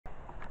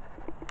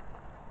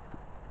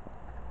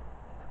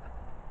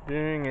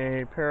doing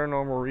a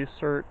paranormal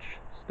research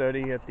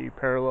study at the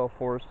parallel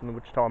forest in the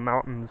Wichita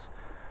Mountains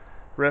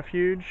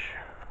refuge.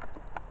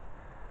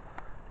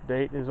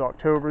 Date is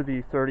October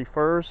the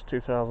 31st,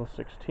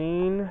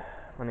 2016.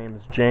 My name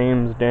is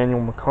James Daniel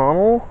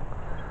McConnell.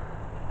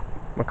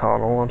 The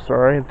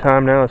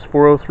time now is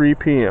 4:03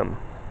 p.m.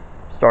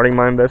 Starting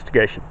my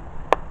investigation.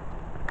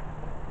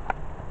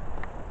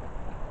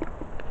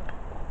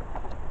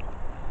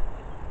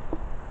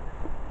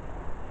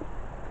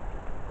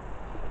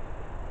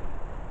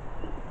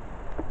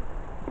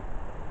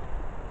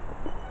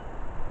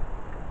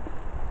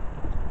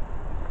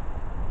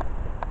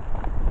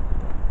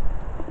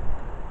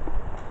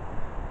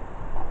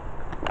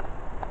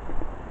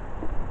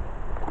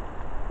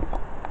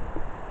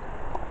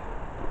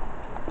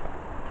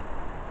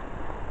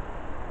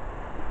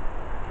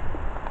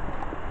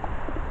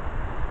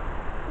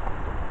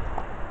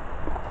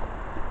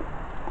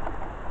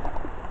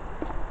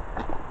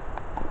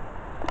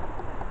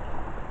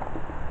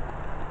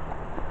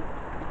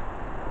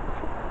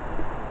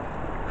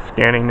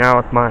 Scanning now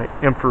with my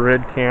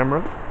infrared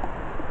camera.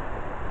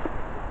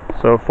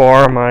 So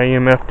far, my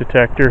EMF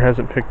detector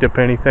hasn't picked up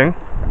anything.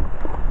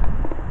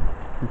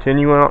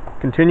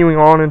 Continuing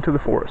on into the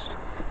forest.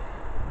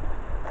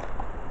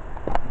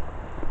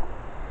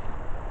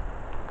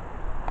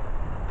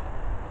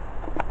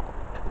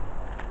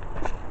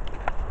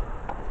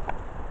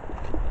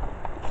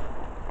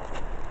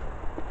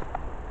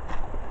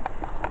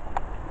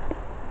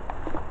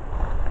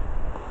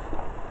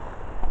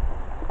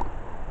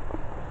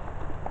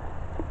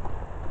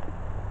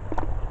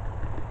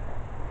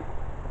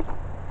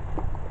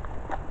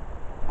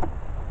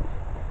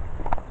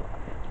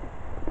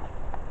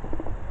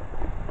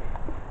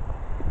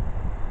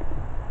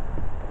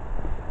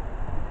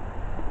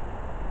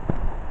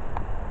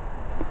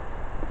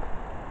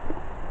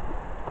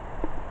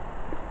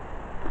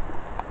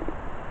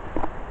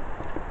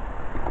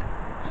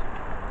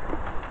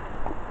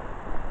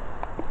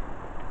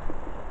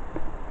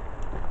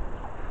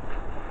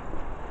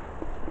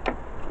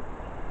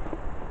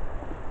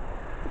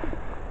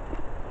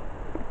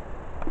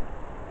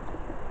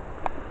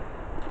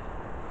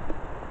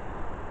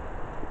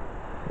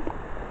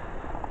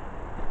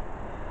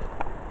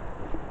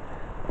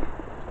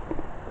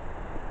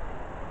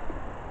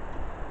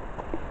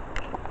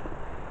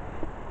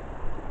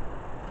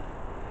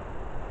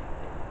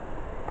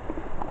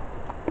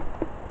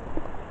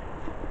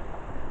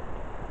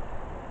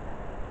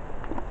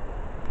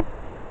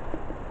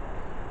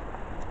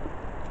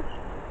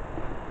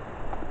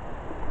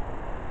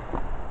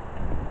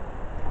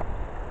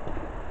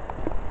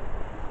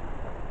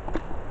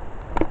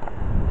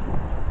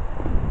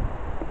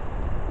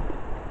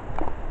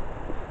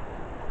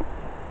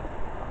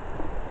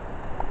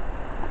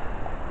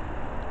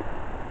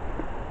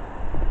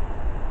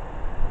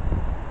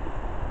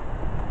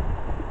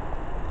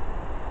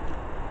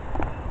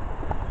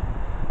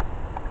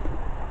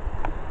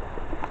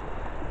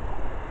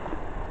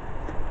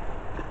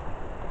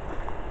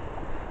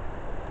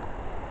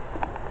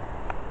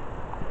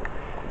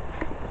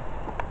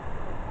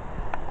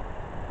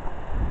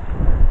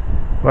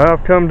 Well,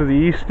 I've come to the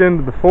east end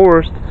of the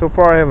forest. So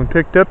far I haven't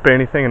picked up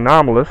anything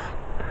anomalous.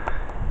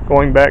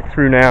 Going back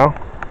through now.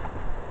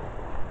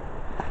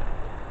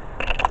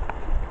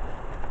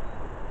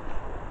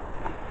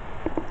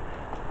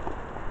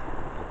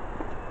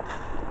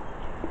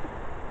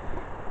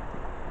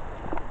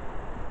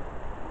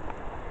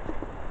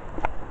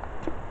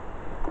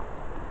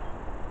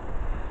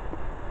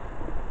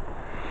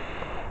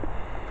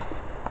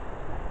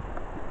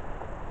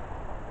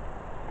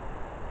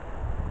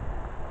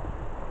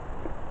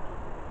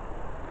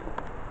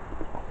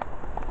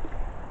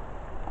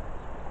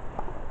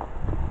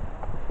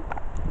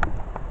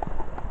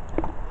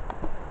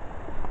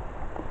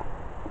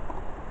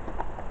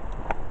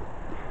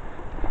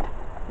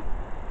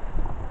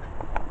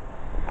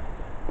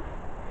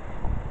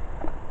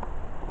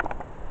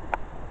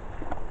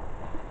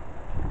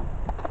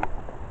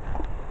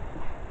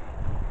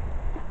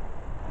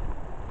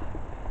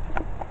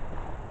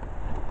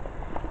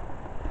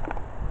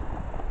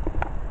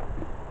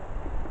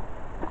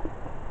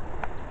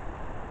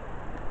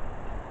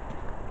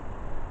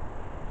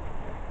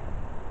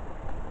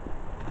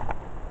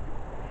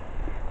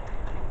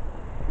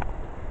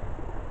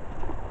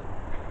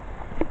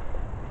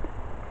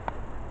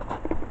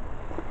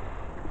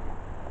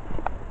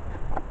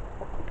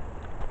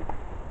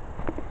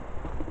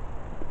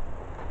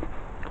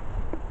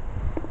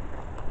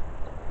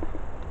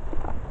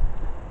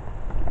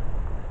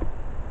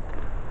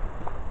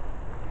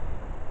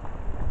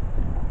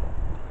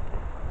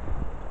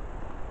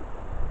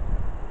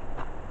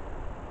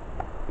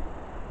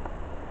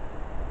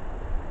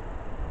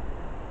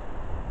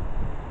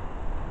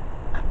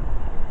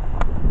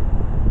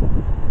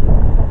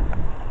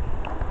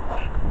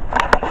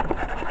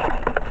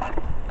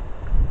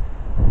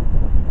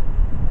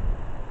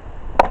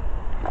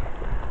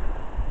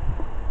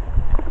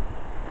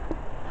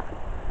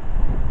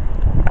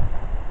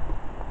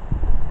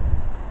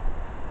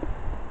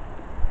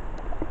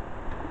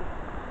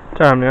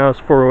 Time now is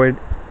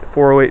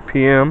 4:08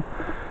 p.m.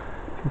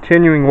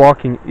 Continuing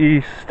walking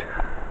east,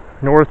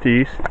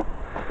 northeast.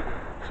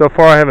 So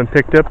far I haven't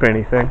picked up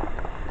anything.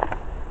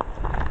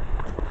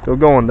 Still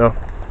going though.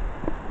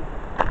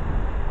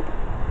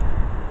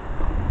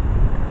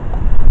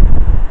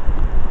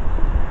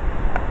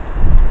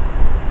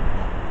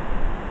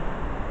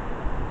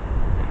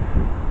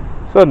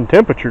 Sudden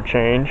temperature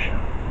change.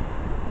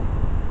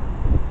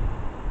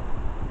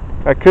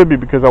 That could be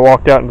because I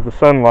walked out into the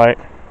sunlight.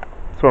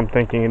 That's what I'm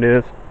thinking it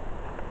is.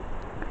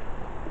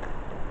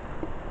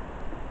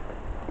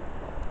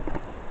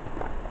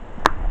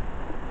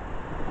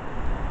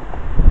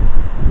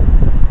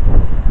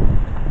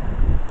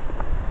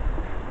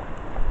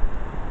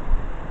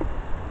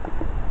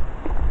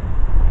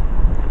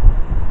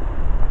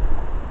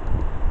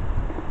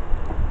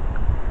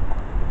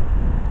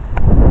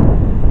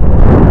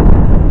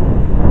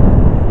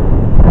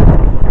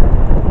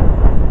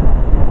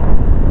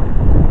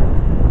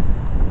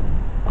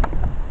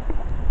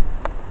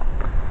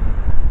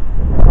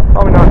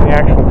 Probably not in the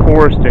actual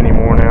forest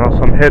anymore now, so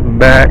I'm heading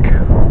back.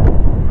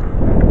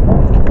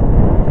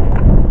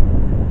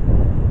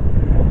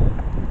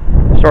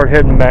 Start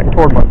heading back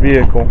toward my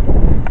vehicle.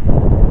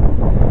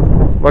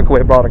 Luckily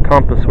I brought a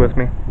compass with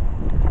me,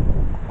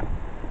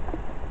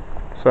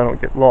 so I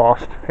don't get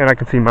lost, and I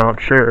can see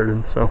Mount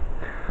Sheridan, so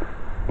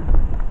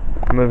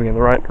I'm moving in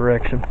the right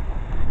direction.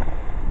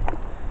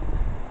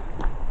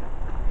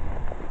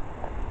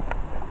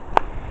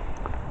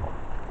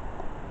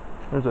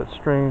 There's that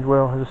strange,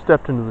 well, I just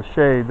stepped into the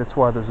shade, that's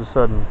why there's a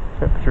sudden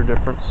temperature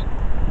difference.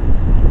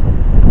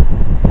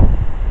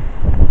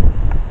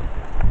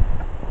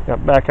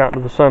 Got back out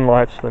into the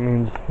sunlight, so that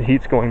means the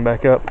heat's going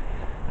back up.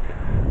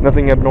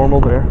 Nothing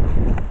abnormal there.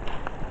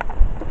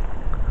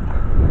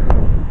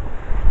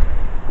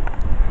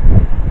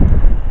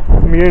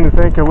 I'm beginning to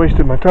think I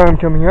wasted my time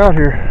coming out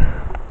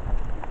here.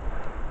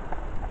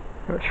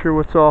 Not sure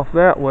what's off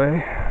that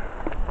way.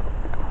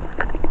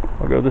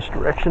 I'll go this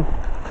direction.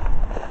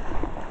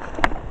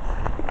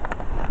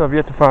 So I've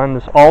yet to find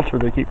this altar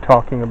they keep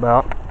talking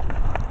about.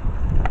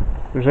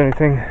 If there's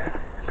anything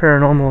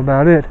paranormal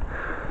about it.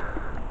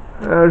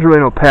 There's really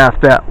no path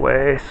that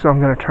way, so I'm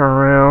going to turn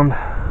around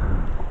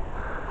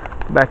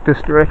back this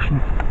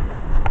direction.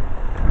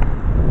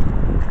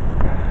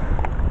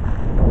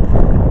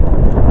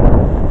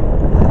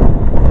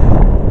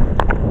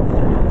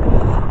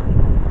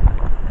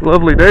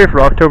 Lovely day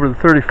for October the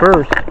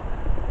 31st.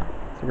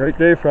 It's a great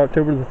day for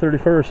October the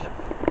 31st.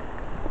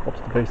 Helps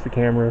to face the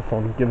camera if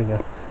I'm giving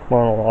a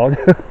monologue.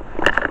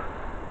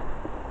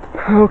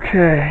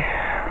 Okay.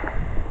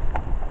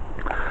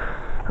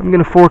 I'm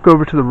going to fork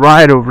over to the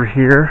right over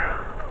here.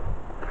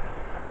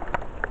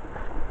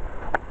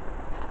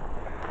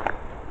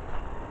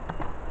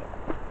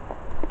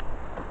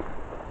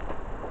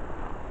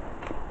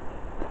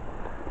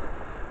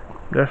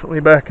 Definitely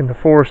back in the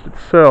forest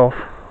itself.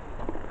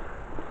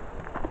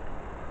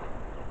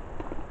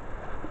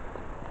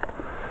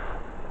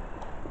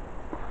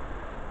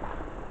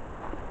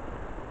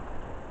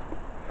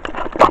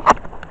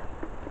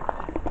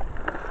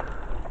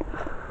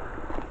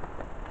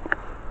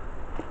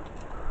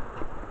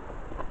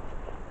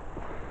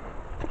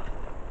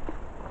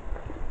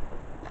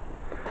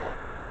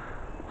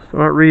 Still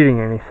not reading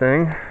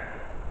anything.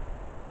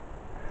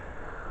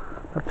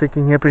 Not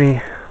picking up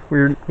any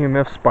weird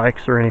EMF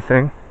spikes or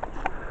anything.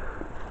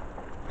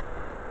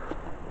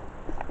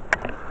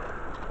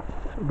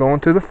 So going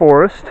to the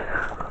forest.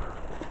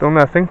 Still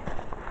nothing.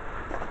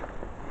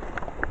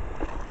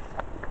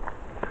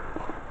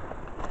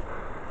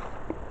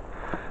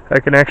 I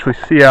can actually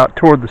see out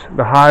toward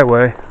the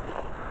highway,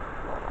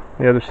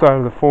 the other side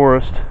of the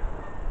forest.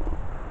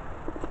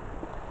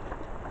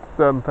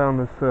 I haven't found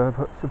this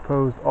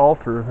supposed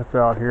altar that's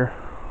out here.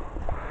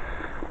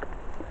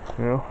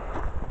 You know.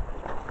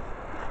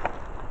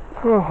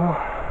 Oh,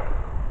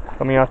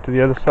 coming out to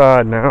the other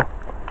side now.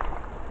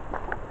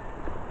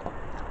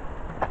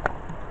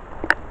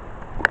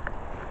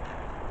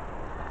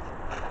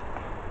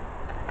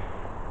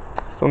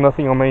 Still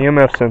nothing on my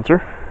EMF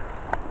sensor.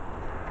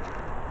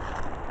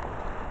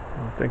 I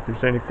don't think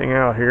there's anything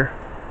out here.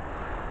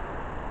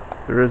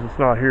 If there is, it's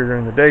not here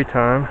during the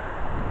daytime.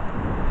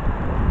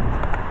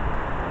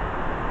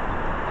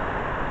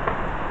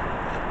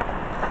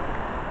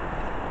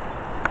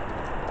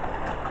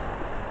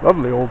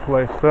 Lovely old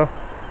place though.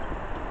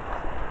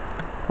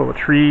 Full of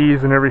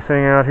trees and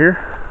everything out here.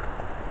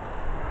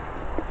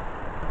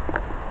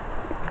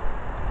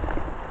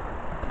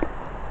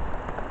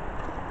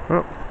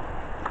 Oh.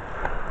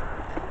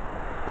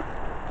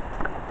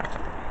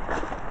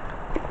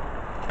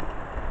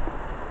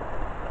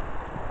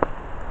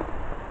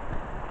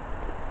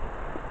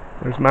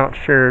 There's Mount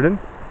Sheridan.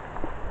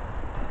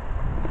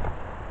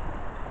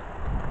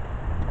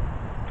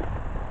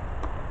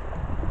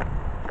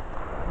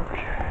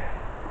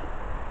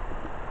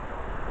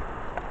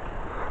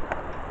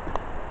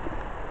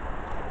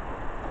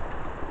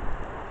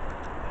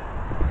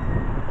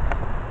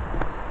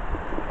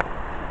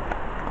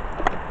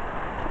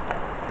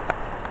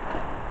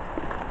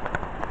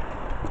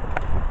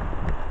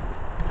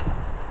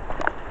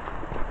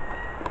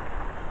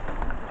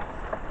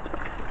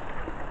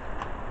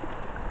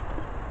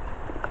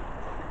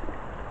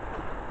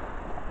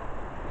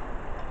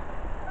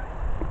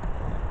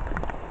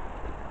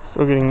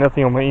 Still getting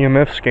nothing on my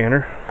EMF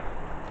scanner.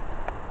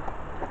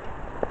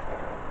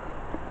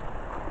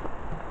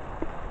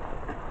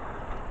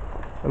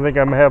 I think I'm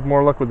going to have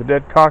more luck with the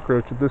dead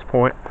cockroach at this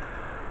point.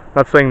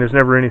 Not saying there's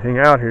never anything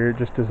out here, it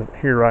just isn't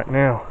here right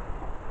now.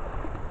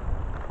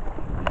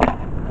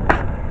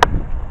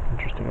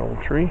 Interesting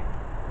old tree.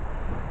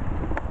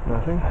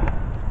 Nothing.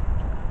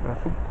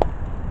 Nothing.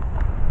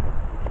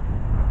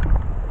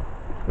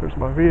 There's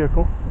my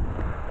vehicle.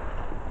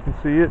 You can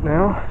see it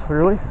now,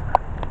 clearly.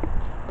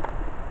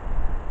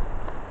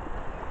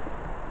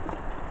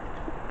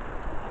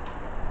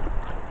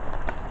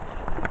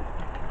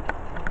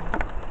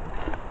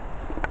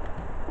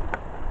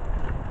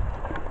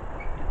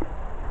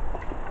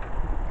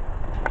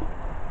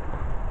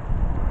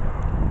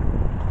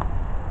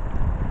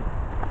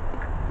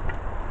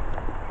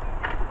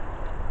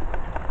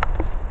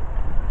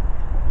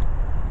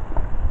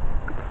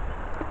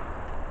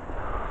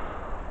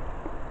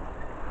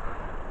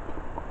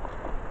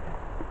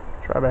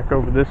 Try back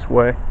over this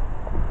way.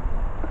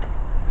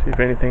 See if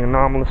anything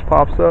anomalous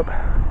pops up.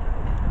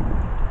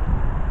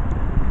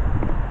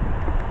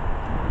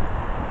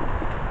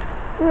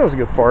 Well, that was a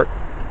good fart.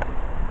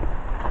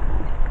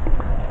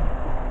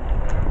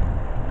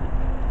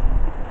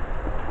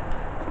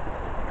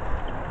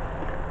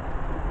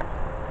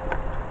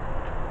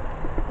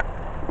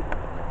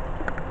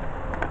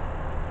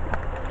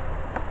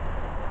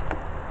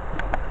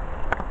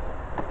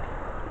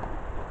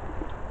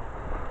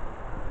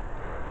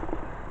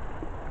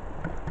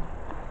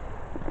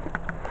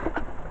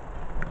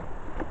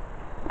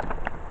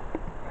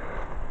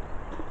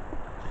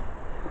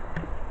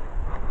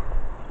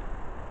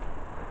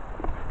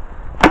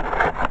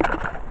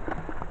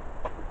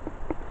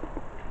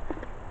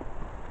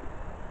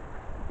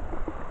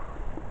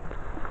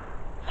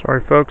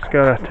 Sorry folks,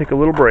 gotta take a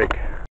little break.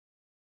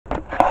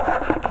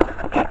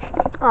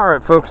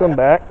 Alright folks, I'm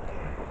back.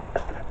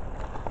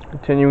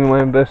 Continuing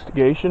my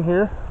investigation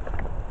here.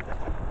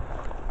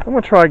 I'm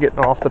gonna try getting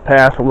off the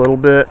path a little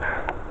bit.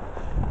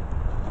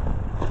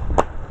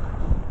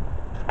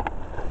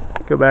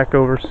 Go back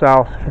over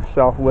south, or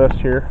southwest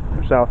here,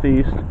 or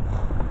southeast.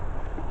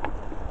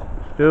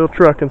 Still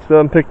trucking, still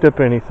haven't picked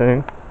up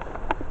anything.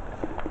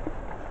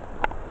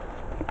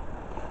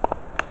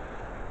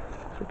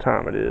 What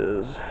time it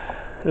is?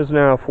 It is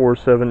now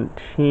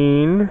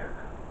 4:17.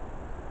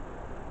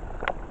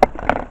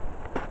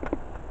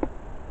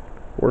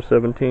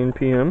 4:17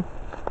 p.m.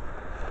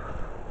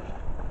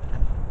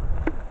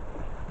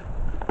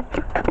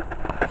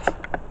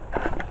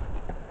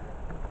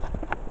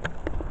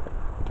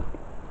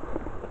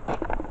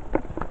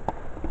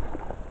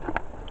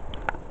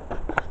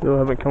 Still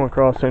haven't come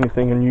across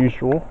anything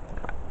unusual.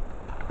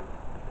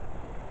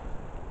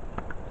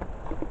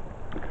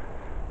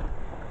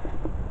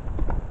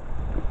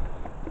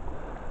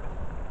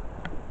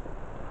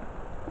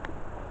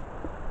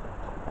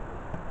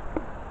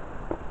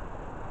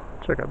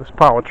 Check out this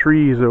pile of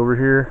trees over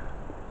here.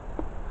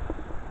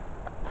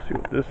 Let's see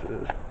what this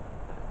is.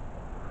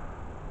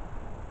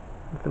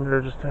 Nothing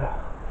there, just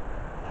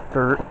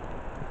dirt.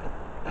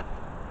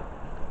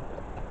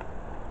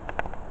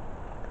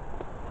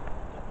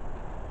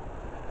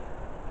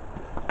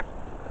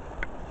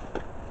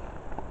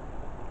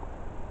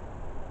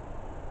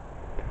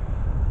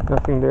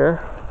 Nothing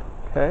there.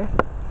 Okay.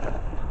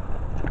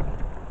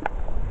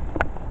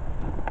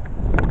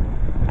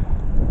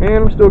 And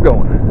I'm still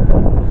going.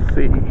 Let's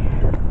see.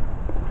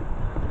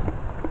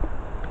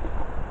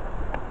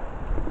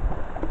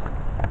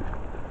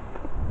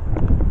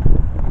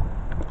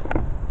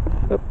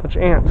 Oh, bunch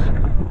of ants.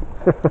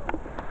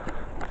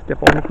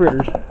 Step on the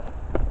critters.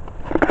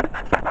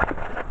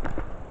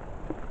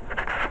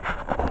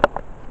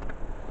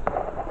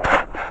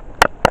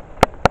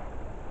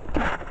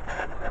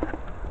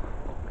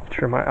 Make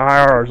sure my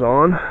IR's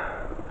on.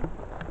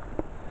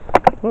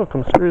 Oh,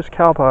 some serious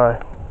cow pie.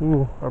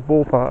 Ooh, or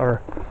bull pie,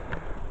 or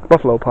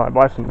buffalo pie.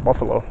 Bison,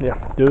 buffalo.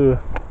 Yeah, duh.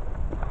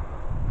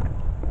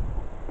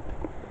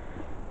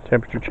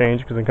 Temperature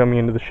change because I'm coming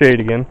into the shade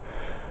again.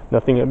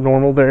 Nothing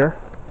abnormal there.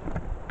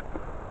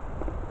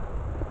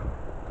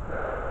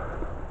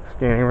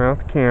 Scanning around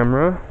the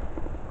camera.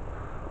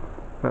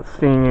 Not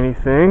seeing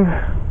anything.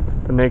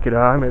 The naked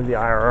eye, maybe the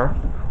IR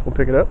will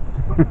pick it up.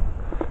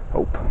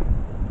 Hope.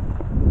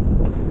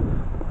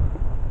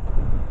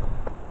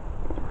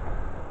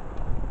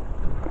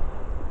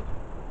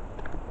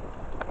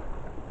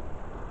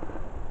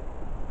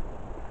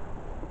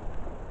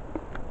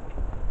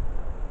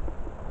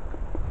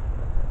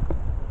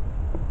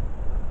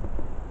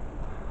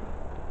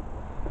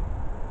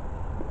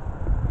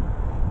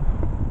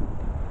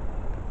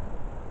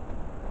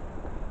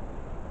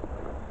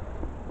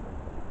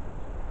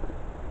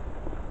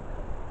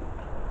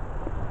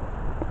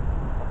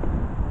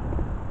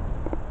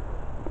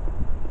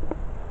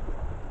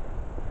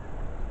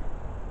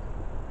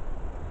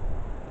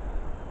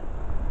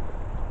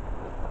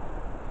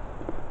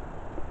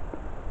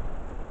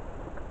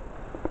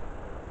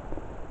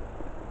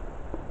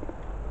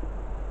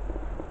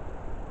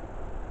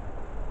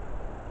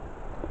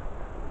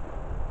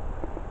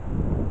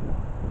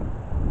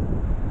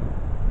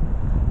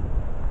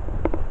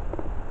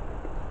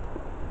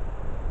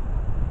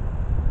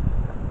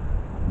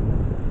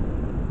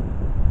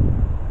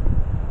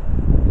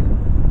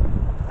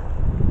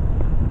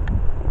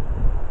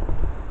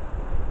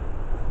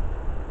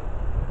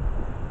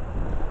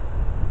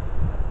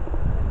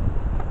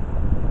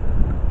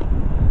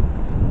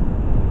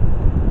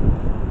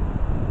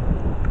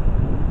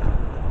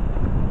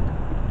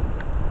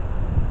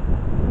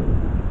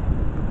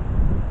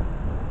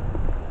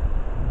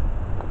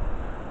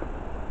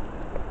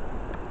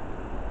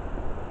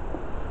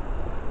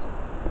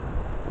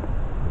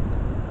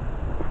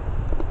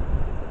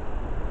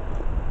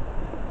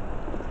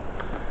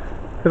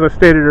 As I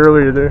stated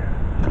earlier,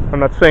 I'm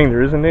not saying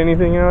there isn't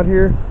anything out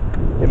here.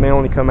 It may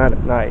only come out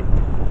at night.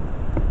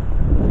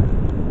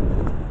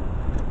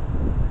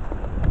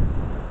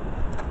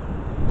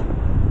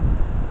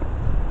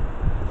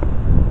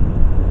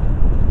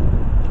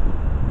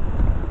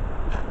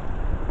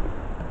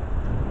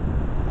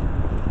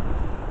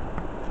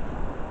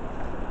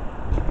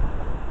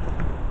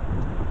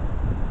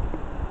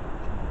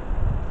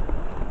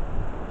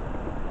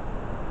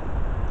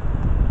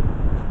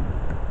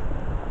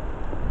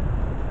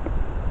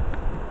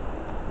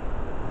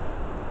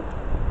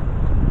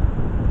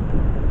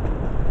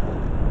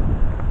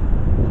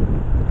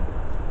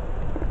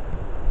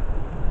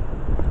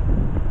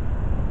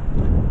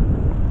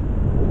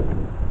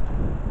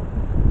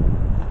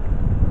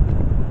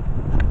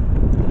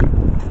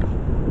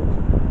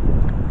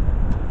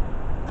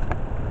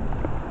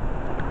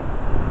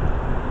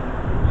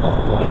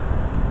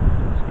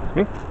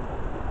 Excuse me.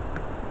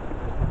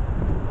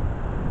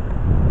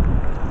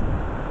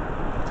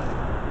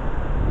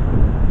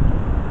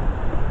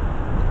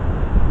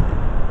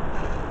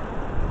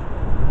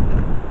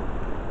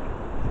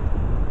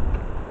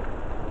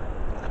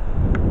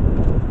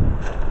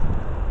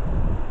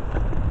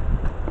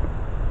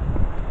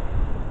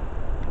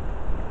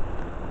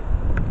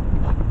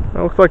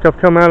 It looks like I've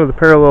come out of the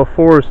parallel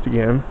forest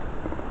again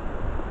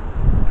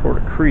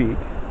toward a creek,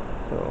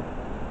 so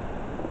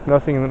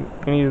nothing in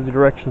any of the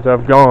directions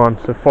I've gone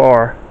so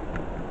far.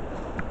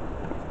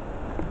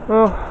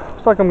 Well,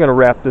 looks like I'm going to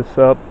wrap this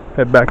up,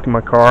 head back to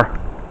my car.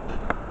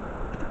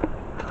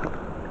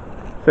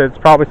 So it's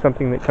probably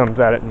something that comes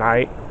out at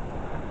night,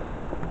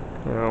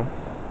 you know,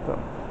 so.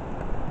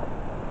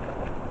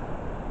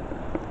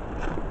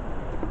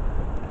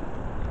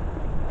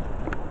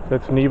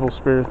 That's an evil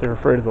spirit. They're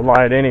afraid of the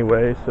light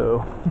anyway,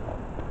 so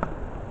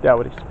that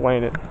would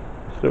explain it.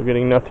 Still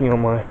getting nothing on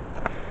my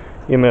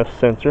EMF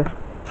sensor.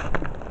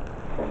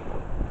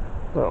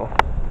 So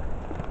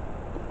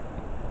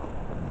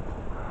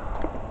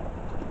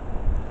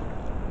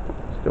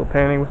still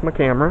panning with my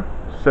camera,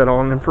 set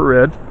on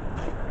infrared.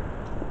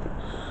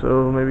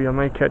 So maybe I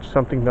may catch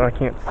something that I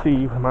can't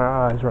see with my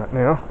eyes right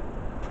now.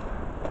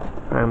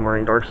 I'm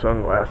wearing dark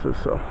sunglasses,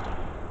 so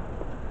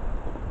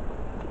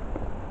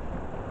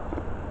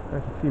I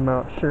can see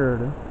Mount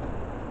Sheridan.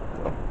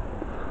 So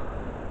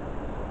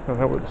I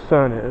know where the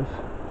sun is.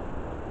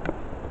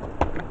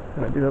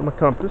 And I do have my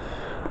compass,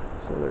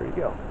 so there you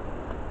go.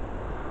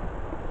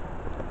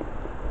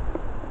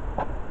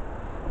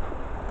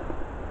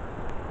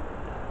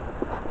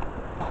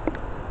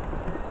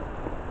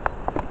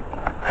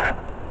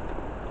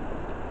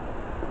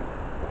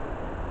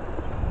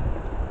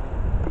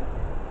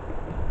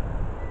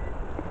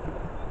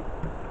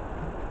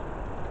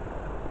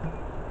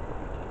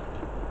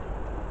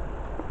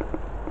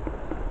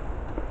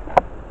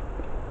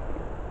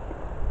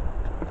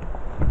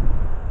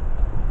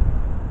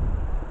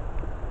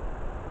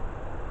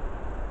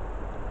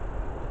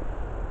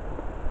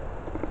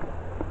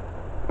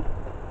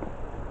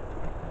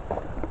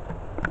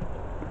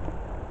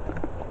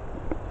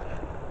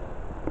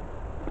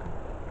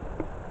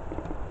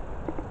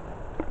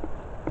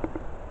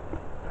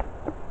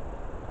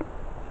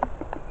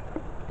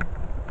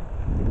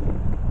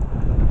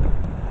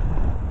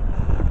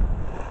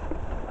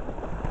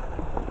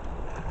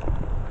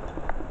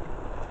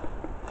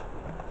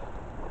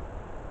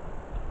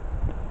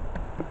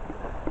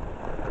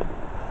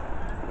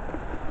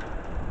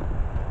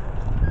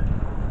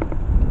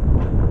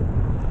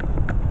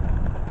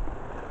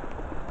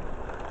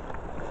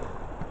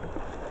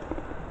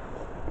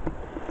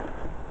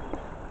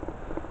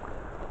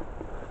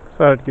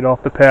 Decided to get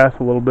off the path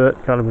a little bit,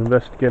 kind of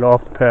investigate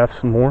off the path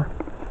some more.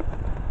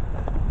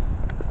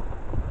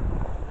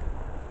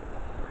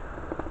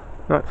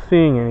 Not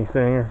seeing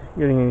anything or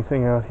getting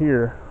anything out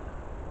here.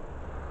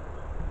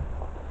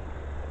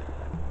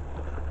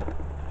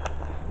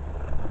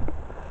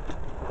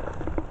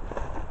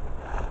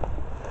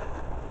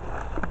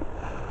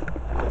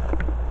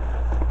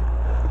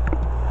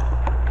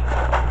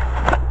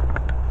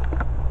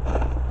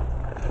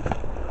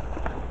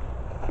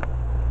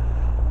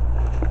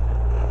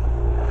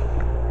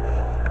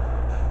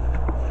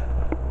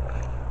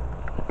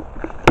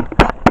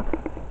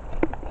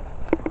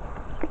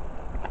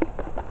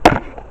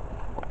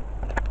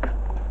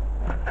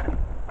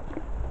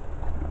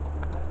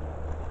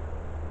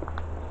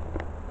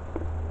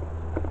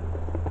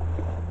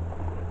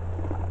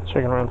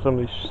 Checking around some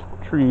of these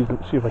trees and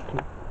see if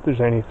there's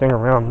anything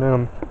around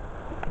them.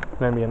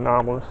 Maybe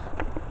anomalous.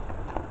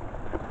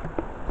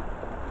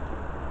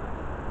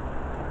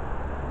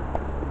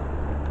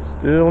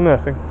 Still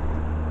nothing.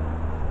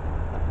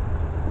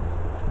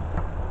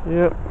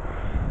 Yep.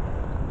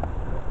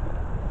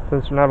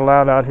 Since we're not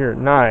allowed out here at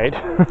night,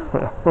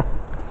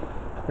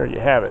 there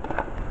you have it.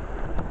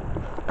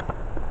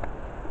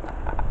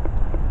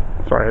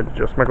 Sorry, I had to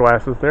adjust my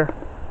glasses there.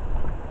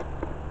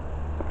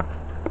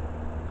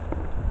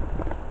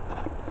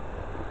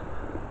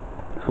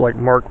 Like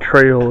marked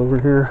trail over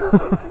here.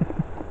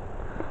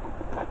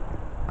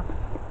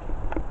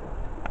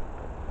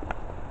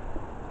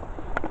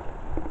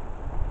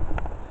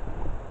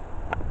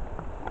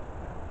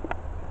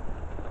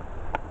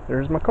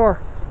 there's my car.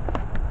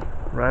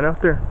 Right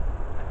out there.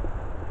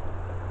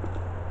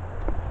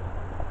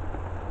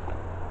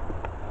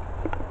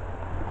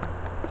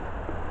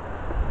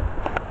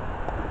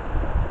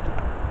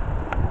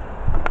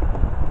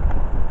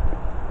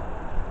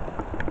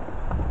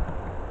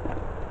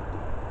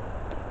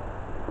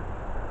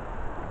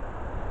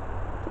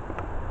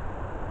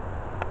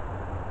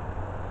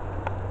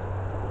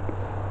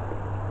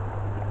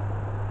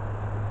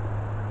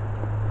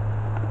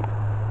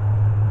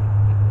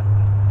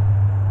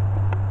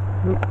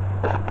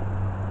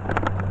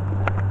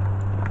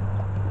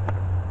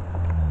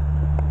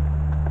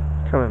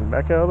 Coming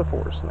back out of the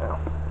forest now.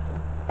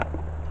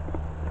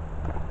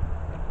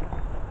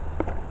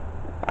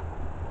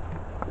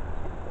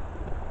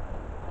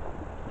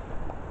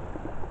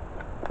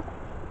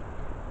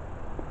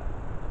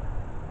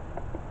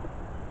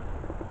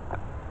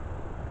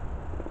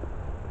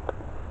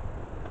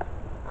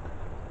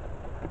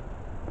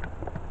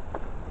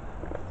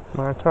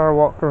 My entire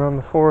walk around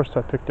the forest,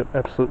 I picked up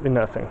absolutely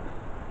nothing.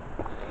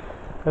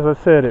 As I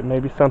said, it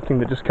may be something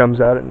that just comes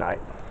out at night.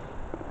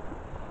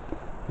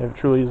 If it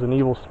truly is an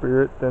evil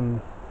spirit, then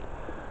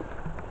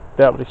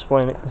that would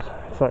explain it, because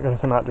it's not going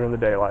to come out during the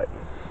daylight.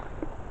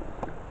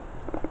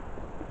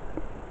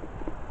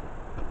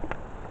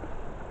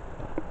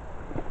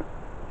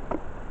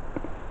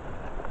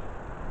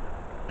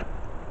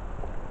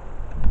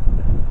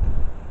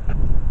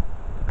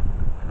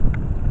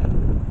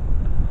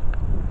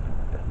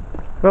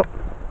 Well,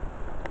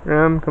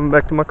 I'm coming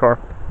back to my car.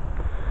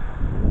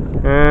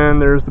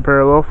 And there's the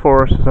parallel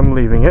forest as I'm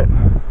leaving it.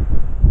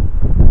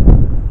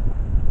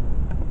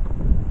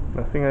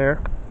 Nothing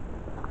there.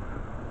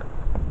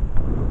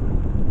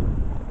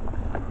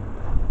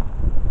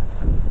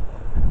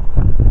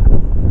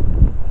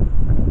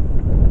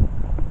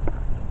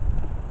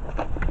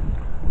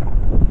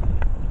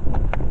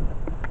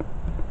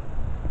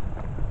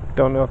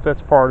 Don't know if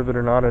that's part of it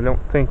or not. I don't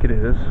think it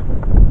is.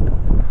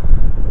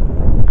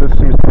 This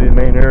seems to be the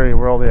main area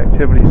where all the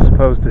activity is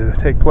supposed to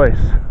take place.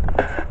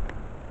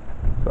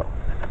 So,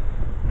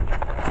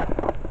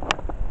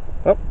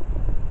 oh,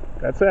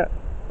 that's that.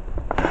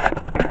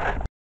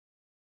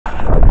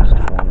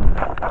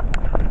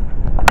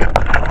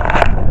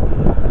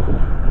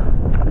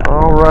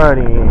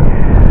 Alrighty,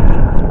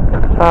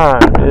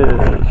 time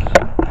is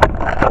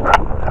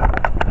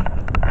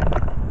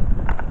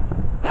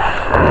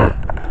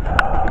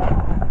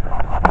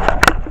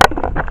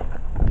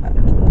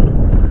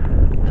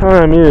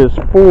Time is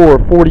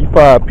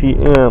 4:45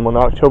 p.m. on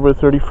October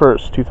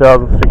 31st,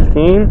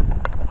 2016.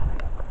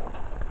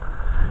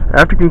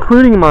 After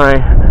concluding my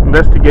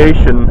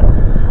investigation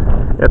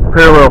at the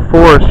parallel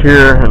forest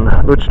here in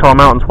Wichita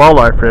Mountains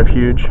Wildlife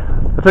Refuge,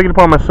 I took it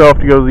upon myself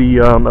to go to the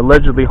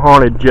allegedly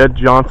haunted Jed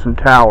Johnson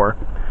Tower,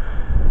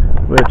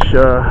 which,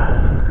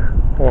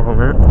 hold on a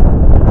minute.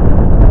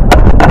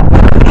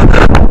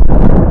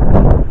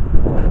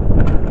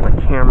 My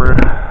camera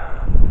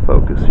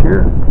focus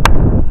here.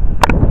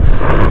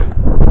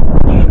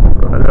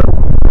 Right up.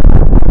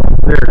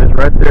 There it is,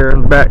 right there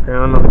in the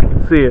background. I don't know if you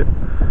can see it.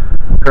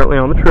 Currently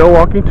on the trail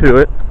walking to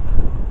it,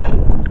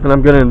 and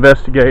I'm going to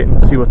investigate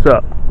and see what's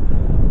up.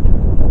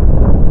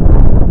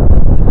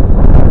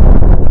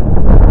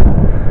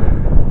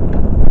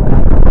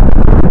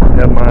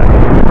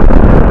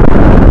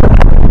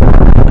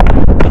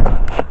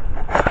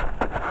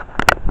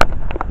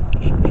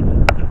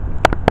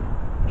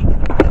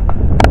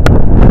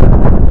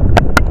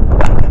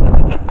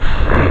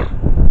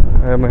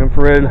 I have my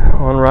infrared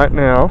on right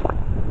now,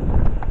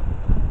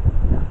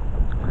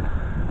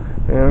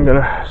 and I'm going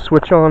to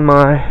switch on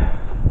my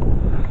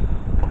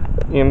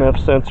EMF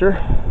sensor.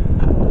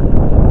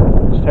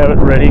 Just have it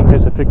ready in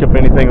case I pick up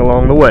anything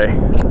along the way.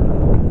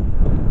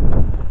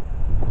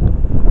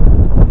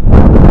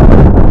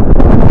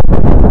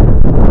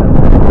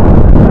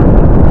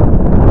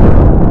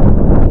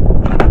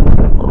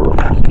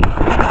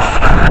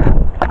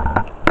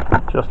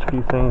 Just a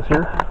few things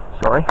here.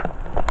 Sorry.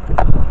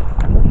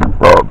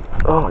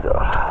 Oh my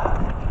God.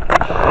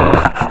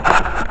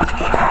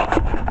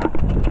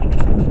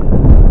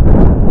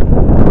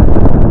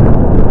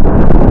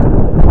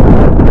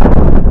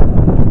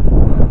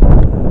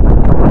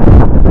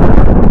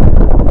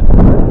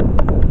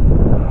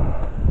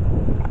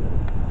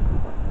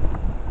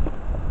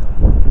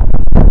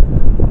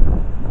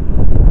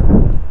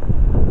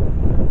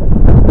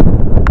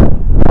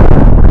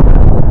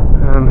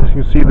 And as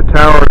you can see, the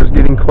tower is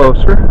getting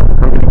closer.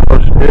 I'm getting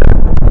close to it.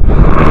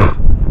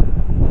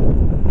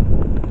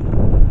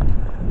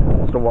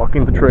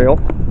 Walking the trail.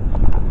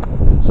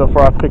 So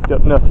far I've picked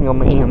up nothing on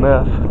my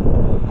EMF.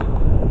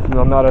 Even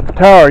though I'm not at the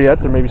tower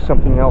yet, there may be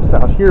something else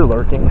out here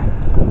lurking.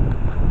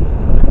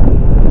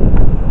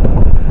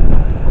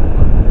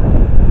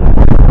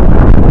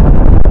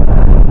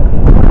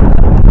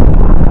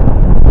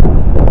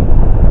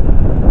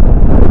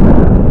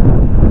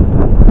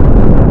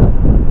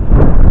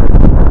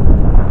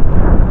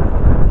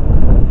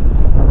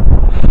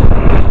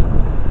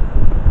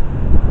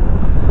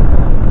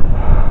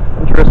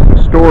 Interesting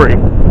story.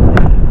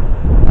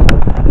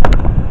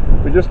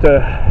 We just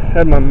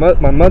had my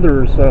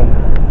mother's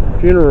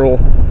funeral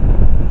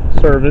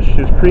service.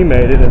 She was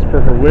cremated as per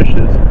her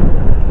wishes,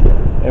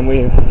 and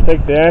we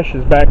take the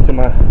ashes back to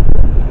my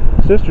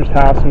sister's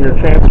house, and we were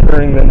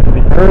transferring them to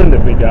the urn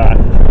that we got.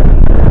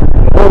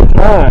 And the whole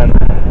time,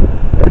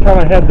 every time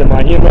I had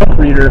my EMF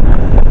reader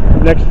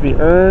next to the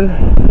urn,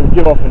 it would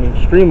give off an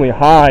extremely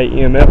high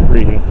EMF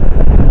reading,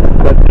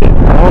 but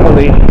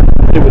normally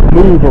it would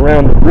move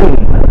around the room.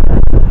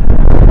 It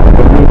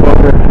would move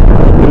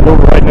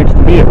over right next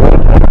to me at one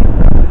time.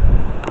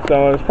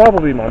 So it was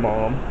probably my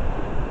mom.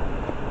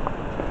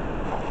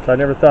 So I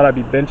never thought I'd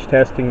be bench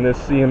testing this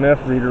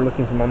EMF reader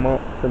looking for my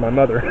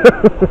mother.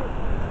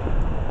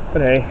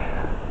 But hey,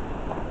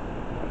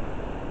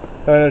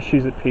 I know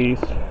she's at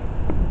peace.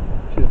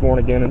 She's born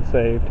again and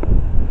saved.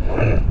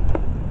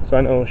 So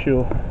I know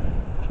she'll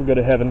go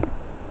to heaven.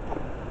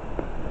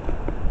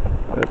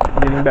 But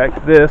getting back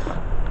to this,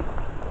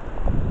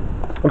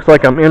 looks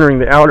like I'm entering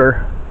the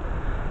outer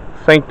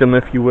sanctum,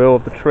 if you will,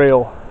 of the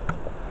trail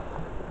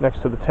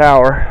next to the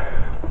tower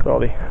with all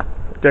the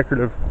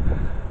decorative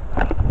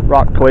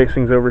rock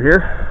placings over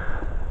here.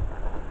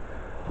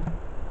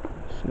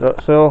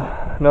 So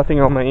nothing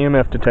on my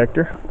EMF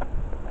detector.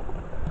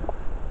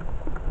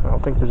 I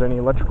don't think there's any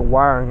electrical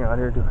wiring out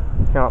here to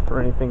account for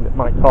anything that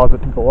might cause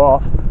it to go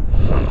off.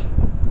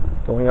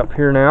 Going up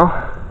here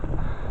now.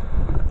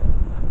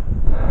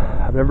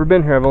 I've never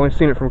been here. I've only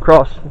seen it from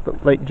across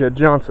Lake Jed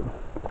Johnson.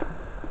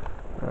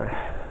 I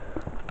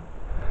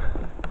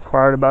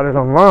inquired about it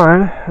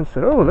online and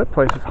said, "Oh, that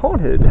place is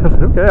haunted." I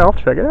said, "Okay, I'll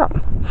check it out."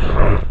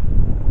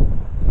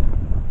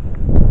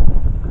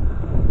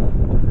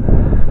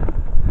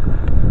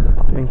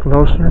 Getting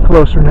closer and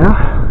closer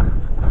now.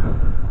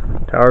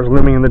 Tower's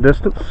looming in the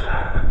distance.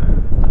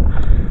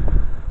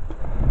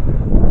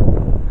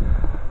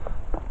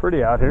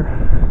 Pretty out here.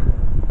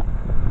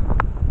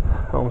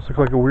 Almost looks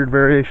like a weird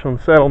variation on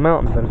Saddle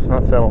Mountain, but it's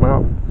not Saddle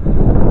Mountain.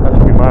 That's a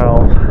few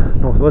miles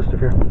northwest of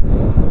here.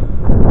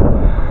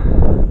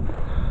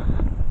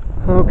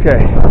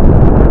 Okay.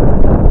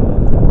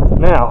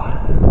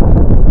 Now,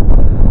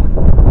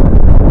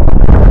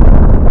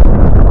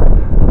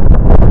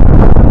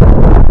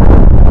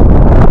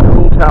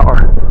 cool tower.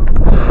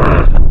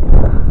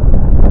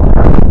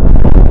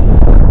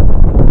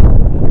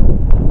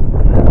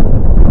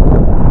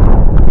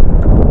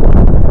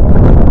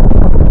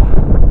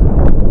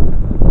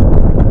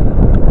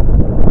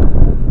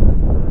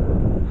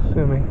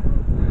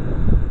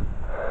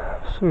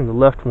 Assuming the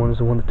left one is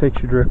the one that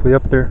takes you directly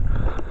up there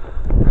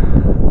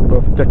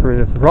above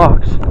decorated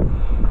rocks.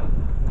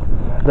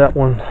 That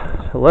one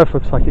to the left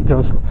looks like it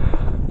goes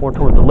more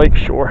toward the lake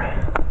shore.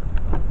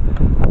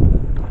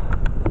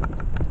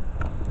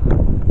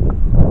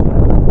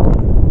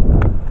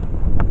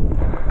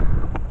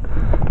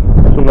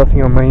 So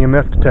nothing on my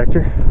EMF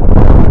detector.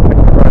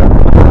 Right up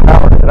to the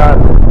tower that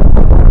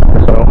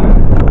So,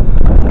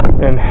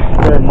 and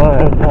bear in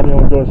mind, I probably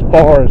only go as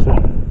far as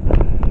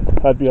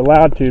I'd be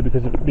allowed to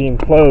because of it being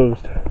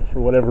closed for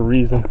whatever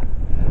reason.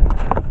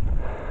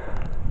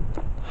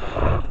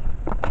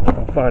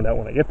 I'll find out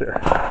when I get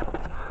there.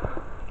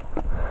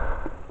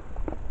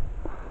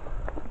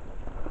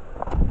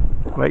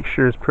 Lake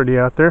sure is pretty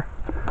out there.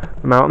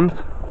 The mountains.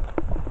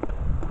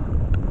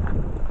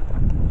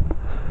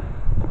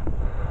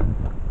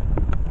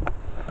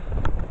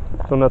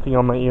 So nothing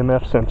on my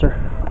EMF sensor.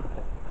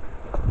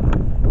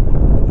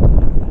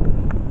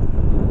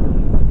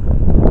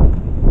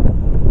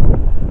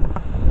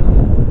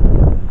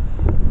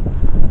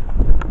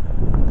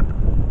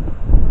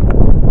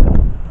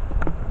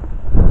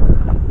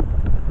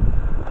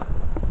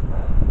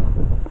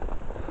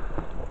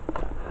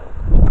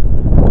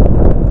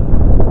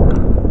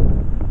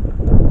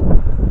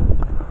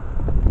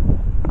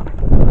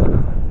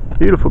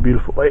 Beautiful,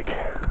 beautiful lake.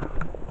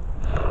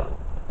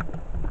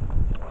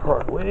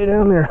 Hard way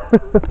down there.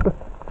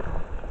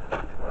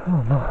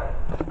 Oh no.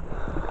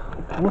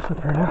 What's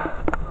up there now?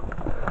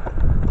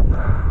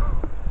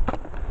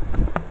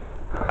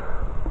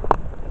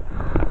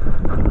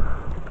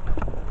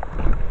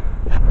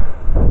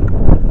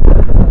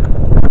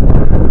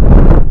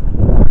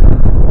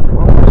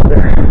 Almost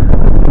there.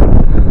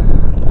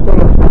 Still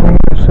nothing on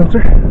the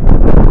sensor.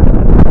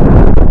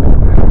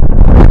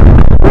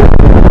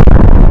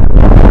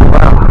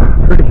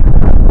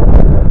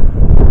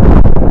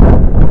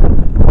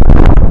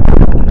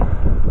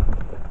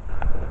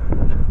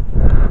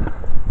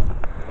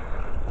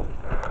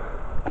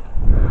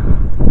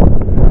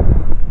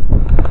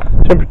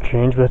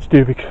 Change, but that's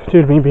due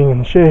to me being in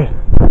the shade.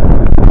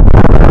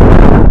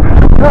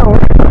 Oh,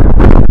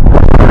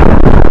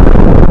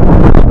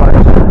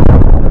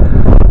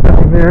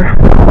 nothing there.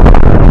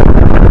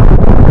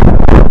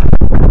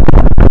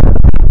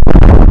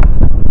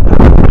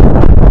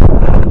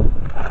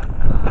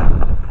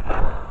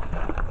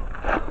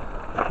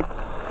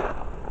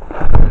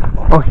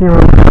 Walking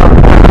around.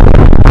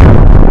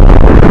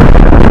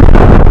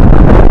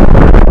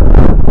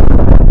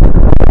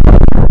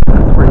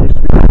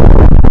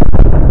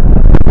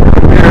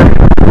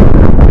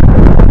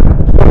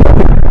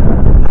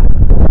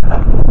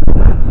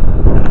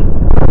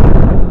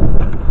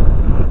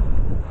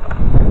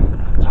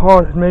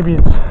 hard. Maybe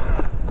it's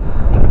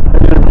not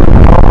getting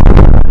anything.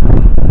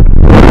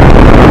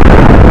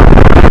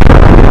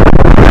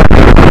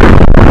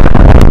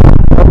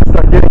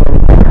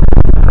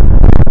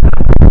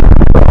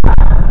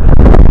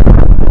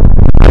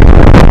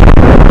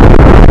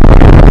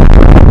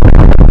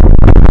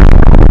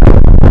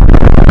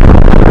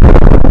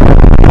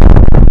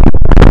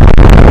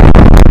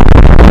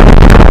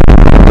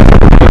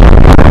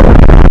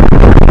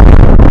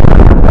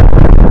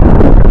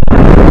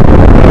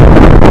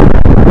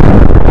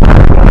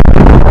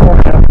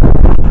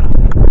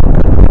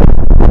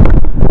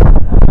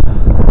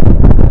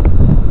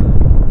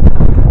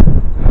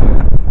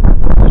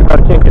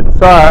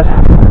 Inside,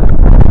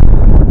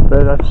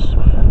 but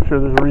I'm sure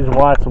there's a reason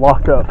why it's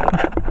locked up.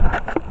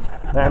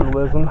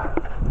 Vandalism,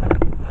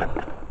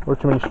 or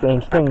too many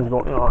strange things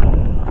going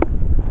on.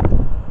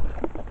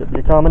 Could be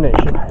a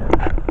combination.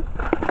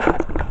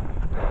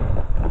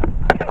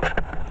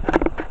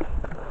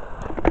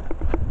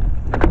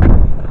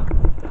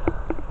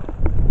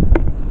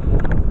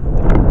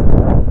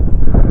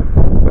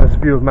 Nice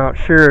view of Mount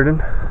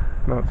Sheridan,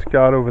 Mount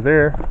Scott over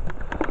there.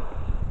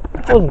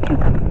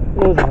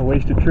 It wasn't a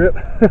wasted trip.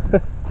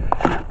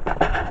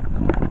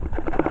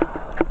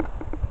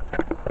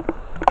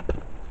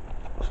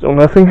 Still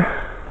nothing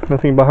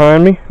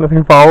behind me,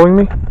 nothing following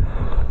me.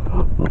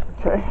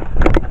 Okay.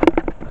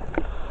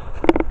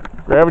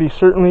 Gravity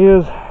certainly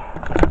is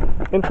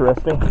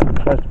interesting. It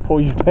tries to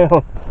pull you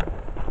down.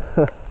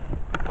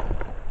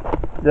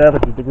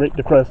 Gravity, the great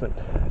depressant.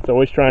 It's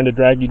always trying to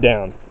drag you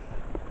down.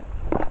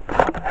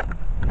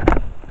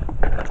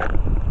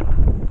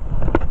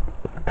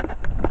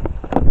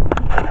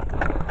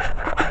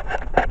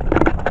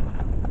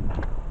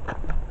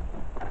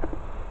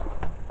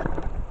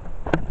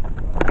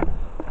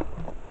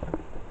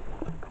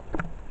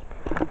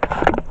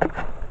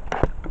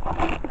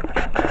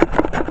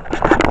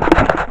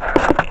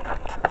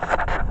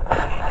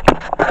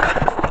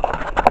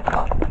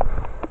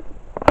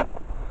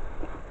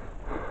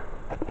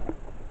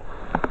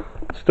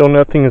 Still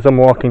nothing as I'm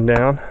walking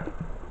down.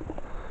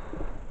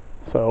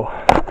 So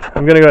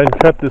I'm going to go ahead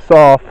and cut this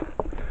off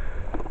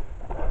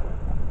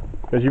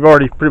because you've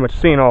already pretty much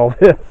seen all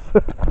this.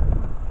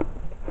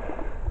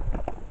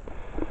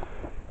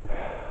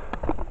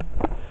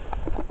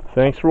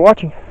 Thanks for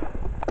watching.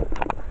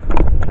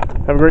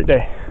 Have a great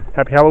day.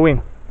 Happy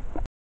Halloween.